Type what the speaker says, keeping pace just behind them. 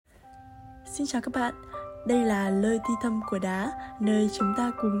Xin chào các bạn, đây là Lời Thi Thầm của Đá, nơi chúng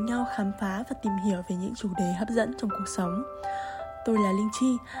ta cùng nhau khám phá và tìm hiểu về những chủ đề hấp dẫn trong cuộc sống. Tôi là Linh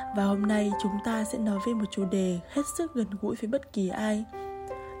Chi và hôm nay chúng ta sẽ nói về một chủ đề hết sức gần gũi với bất kỳ ai.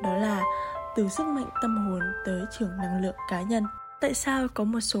 Đó là từ sức mạnh tâm hồn tới trường năng lượng cá nhân. Tại sao có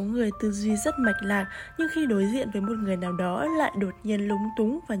một số người tư duy rất mạch lạc nhưng khi đối diện với một người nào đó lại đột nhiên lúng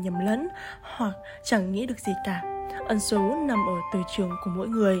túng và nhầm lẫn hoặc chẳng nghĩ được gì cả? Ẩn số nằm ở từ trường của mỗi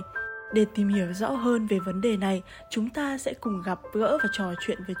người. Để tìm hiểu rõ hơn về vấn đề này, chúng ta sẽ cùng gặp gỡ và trò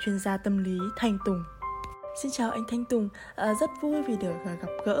chuyện với chuyên gia tâm lý Thanh Tùng. Xin chào anh Thanh Tùng, rất vui vì được gặp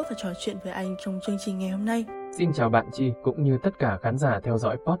gỡ và trò chuyện với anh trong chương trình ngày hôm nay. Xin chào bạn Chi cũng như tất cả khán giả theo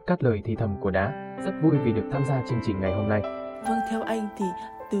dõi podcast Lời Thì Thầm của Đá. Rất vui vì được tham gia chương trình ngày hôm nay. Vâng, theo anh thì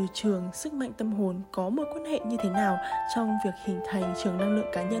từ trường sức mạnh tâm hồn có một quan hệ như thế nào trong việc hình thành trường năng lượng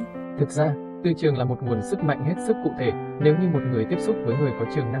cá nhân? Thực ra, từ trường là một nguồn sức mạnh hết sức cụ thể. Nếu như một người tiếp xúc với người có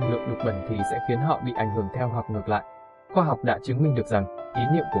trường năng lượng đục bẩn thì sẽ khiến họ bị ảnh hưởng theo hoặc ngược lại. Khoa học đã chứng minh được rằng ý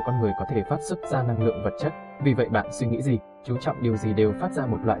niệm của con người có thể phát xuất ra năng lượng vật chất. Vì vậy bạn suy nghĩ gì, chú trọng điều gì đều phát ra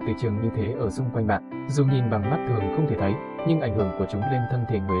một loại từ trường như thế ở xung quanh bạn. Dù nhìn bằng mắt thường không thể thấy, nhưng ảnh hưởng của chúng lên thân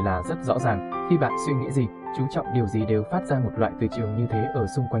thể người là rất rõ ràng. Khi bạn suy nghĩ gì, chú trọng điều gì đều phát ra một loại từ trường như thế ở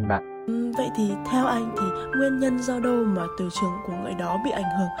xung quanh bạn. Vậy thì theo anh thì nguyên nhân do đâu mà từ trường của người đó bị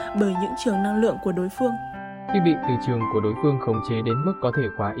ảnh hưởng bởi những trường năng lượng của đối phương? Khi bị từ trường của đối phương khống chế đến mức có thể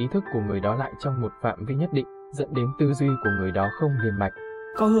khóa ý thức của người đó lại trong một phạm vi nhất định, dẫn đến tư duy của người đó không liền mạch.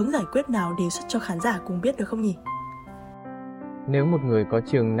 Có hướng giải quyết nào đề xuất cho khán giả cùng biết được không nhỉ? Nếu một người có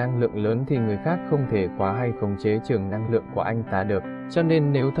trường năng lượng lớn thì người khác không thể khóa hay khống chế trường năng lượng của anh ta được. Cho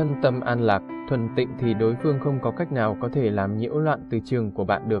nên nếu thân tâm an lạc, thuần tịnh thì đối phương không có cách nào có thể làm nhiễu loạn từ trường của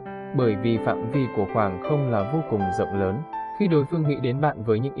bạn được, bởi vì phạm vi của khoảng không là vô cùng rộng lớn. Khi đối phương nghĩ đến bạn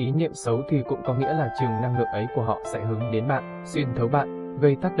với những ý niệm xấu thì cũng có nghĩa là trường năng lượng ấy của họ sẽ hướng đến bạn, xuyên thấu bạn,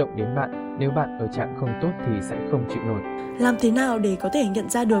 gây tác động đến bạn. Nếu bạn ở trạng không tốt thì sẽ không chịu nổi. Làm thế nào để có thể nhận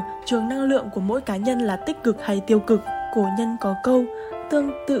ra được trường năng lượng của mỗi cá nhân là tích cực hay tiêu cực? Cổ nhân có câu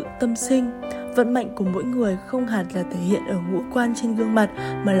tương tự tâm sinh. Vận mệnh của mỗi người không hẳn là thể hiện ở ngũ quan trên gương mặt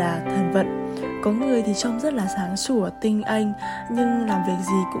mà là thần vận. Có người thì trông rất là sáng sủa, tinh anh nhưng làm việc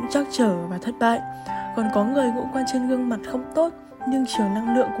gì cũng trắc trở và thất bại. Còn có người ngũ quan trên gương mặt không tốt nhưng trường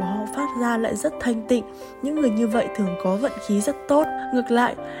năng lượng của họ phát ra lại rất thanh tịnh. Những người như vậy thường có vận khí rất tốt. Ngược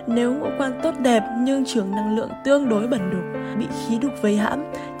lại, nếu ngũ quan tốt đẹp nhưng trường năng lượng tương đối bẩn đục, bị khí đục vây hãm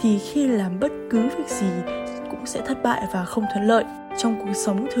thì khi làm bất cứ việc gì cũng sẽ thất bại và không thuận lợi. Trong cuộc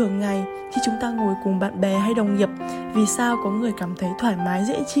sống thường ngày, khi chúng ta ngồi cùng bạn bè hay đồng nghiệp, vì sao có người cảm thấy thoải mái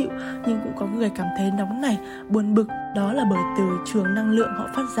dễ chịu nhưng cũng có người cảm thấy nóng nảy, buồn bực? Đó là bởi từ trường năng lượng họ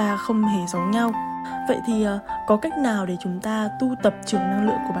phát ra không hề giống nhau. Vậy thì có cách nào để chúng ta tu tập trường năng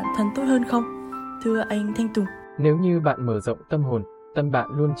lượng của bản thân tốt hơn không? Thưa anh Thanh Tùng. Nếu như bạn mở rộng tâm hồn, tâm bạn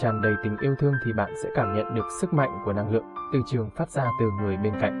luôn tràn đầy tình yêu thương thì bạn sẽ cảm nhận được sức mạnh của năng lượng từ trường phát ra từ người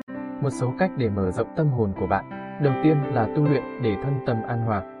bên cạnh. Một số cách để mở rộng tâm hồn của bạn. Đầu tiên là tu luyện để thân tâm an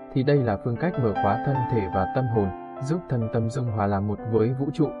hòa, thì đây là phương cách mở khóa thân thể và tâm hồn, giúp thân tâm dung hòa làm một với vũ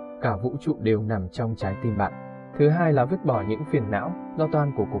trụ, cả vũ trụ đều nằm trong trái tim bạn. Thứ hai là vứt bỏ những phiền não, lo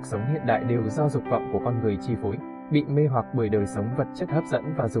toan của cuộc sống hiện đại đều do dục vọng của con người chi phối, bị mê hoặc bởi đời sống vật chất hấp dẫn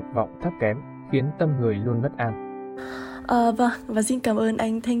và dục vọng thấp kém, khiến tâm người luôn bất an. Vâng, và xin cảm ơn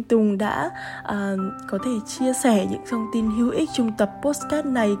anh Thanh Tùng đã có thể chia sẻ những thông tin hữu ích trong tập podcast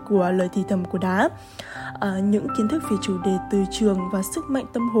này của Lời Thì Thầm của Đá. Những kiến thức về chủ đề từ trường và sức mạnh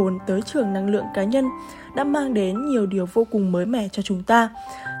tâm hồn tới trường năng lượng cá nhân đã mang đến nhiều điều vô cùng mới mẻ cho chúng ta.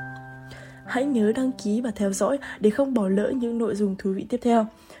 Hãy nhớ đăng ký và theo dõi để không bỏ lỡ những nội dung thú vị tiếp theo.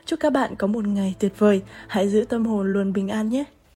 Chúc các bạn có một ngày tuyệt vời. Hãy giữ tâm hồn luôn bình an nhé!